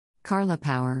Carla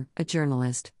Power, a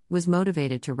journalist, was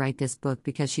motivated to write this book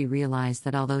because she realized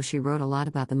that although she wrote a lot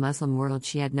about the Muslim world,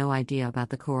 she had no idea about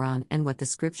the Quran and what the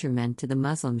scripture meant to the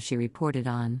Muslims she reported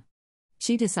on.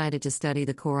 She decided to study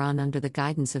the Quran under the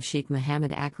guidance of Sheikh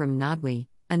Muhammad Akram Nadwi,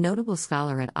 a notable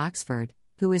scholar at Oxford,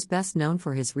 who is best known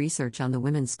for his research on the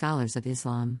women scholars of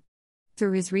Islam.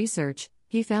 Through his research,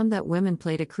 he found that women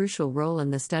played a crucial role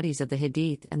in the studies of the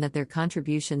Hadith and that their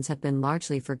contributions have been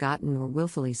largely forgotten or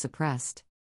willfully suppressed.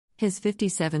 His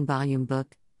 57-volume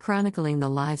book, chronicling the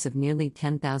lives of nearly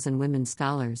 10,000 women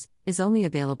scholars, is only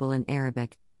available in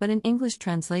Arabic, but an English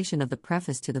translation of the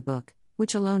preface to the book,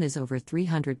 which alone is over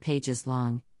 300 pages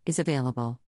long, is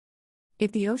available.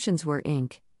 If the Oceans Were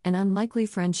Ink, An Unlikely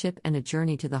Friendship and a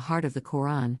Journey to the Heart of the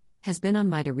Quran, has been on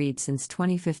my to-read since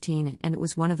 2015, and it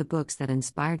was one of the books that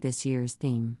inspired this year's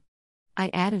theme.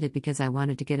 I added it because I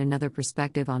wanted to get another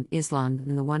perspective on Islam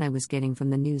than the one I was getting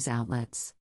from the news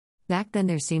outlets. Back then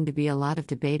there seemed to be a lot of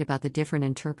debate about the different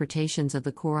interpretations of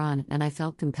the Quran, and I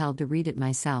felt compelled to read it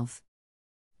myself.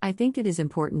 I think it is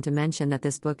important to mention that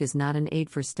this book is not an aid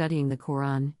for studying the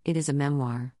Quran, it is a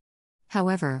memoir.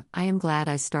 However, I am glad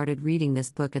I started reading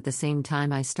this book at the same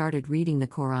time I started reading the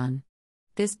Quran.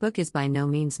 This book is by no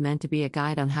means meant to be a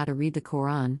guide on how to read the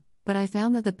Quran, but I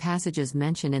found that the passages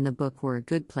mentioned in the book were a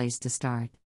good place to start.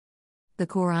 The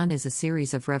Quran is a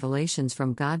series of revelations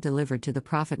from God delivered to the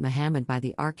Prophet Muhammad by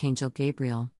the Archangel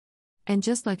Gabriel. And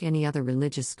just like any other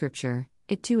religious scripture,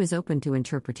 it too is open to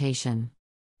interpretation.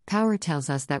 Power tells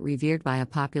us that revered by a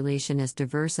population as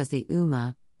diverse as the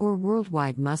Ummah, or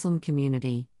worldwide Muslim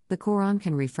community, the Quran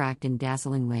can refract in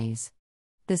dazzling ways.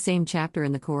 The same chapter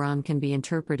in the Quran can be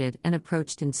interpreted and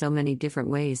approached in so many different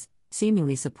ways,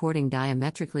 seemingly supporting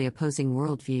diametrically opposing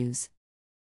worldviews.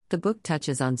 The book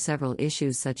touches on several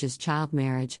issues such as child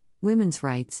marriage, women's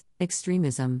rights,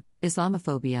 extremism,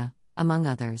 Islamophobia, among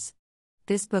others.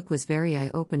 This book was very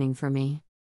eye-opening for me.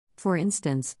 For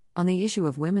instance, on the issue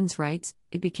of women's rights,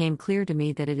 it became clear to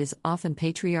me that it is often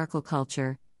patriarchal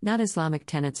culture, not Islamic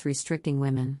tenets restricting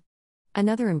women.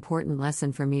 Another important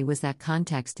lesson for me was that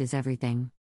context is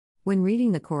everything. When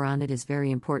reading the Quran, it is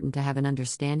very important to have an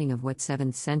understanding of what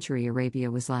 7th century Arabia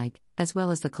was like, as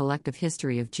well as the collective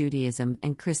history of Judaism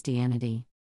and Christianity.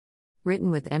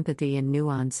 Written with empathy and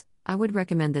nuance, I would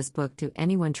recommend this book to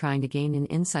anyone trying to gain an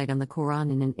insight on the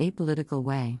Quran in an apolitical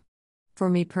way. For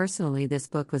me personally, this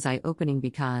book was eye-opening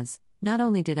because, not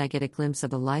only did I get a glimpse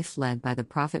of a life led by the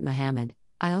Prophet Muhammad,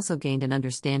 I also gained an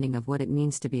understanding of what it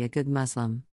means to be a good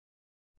Muslim.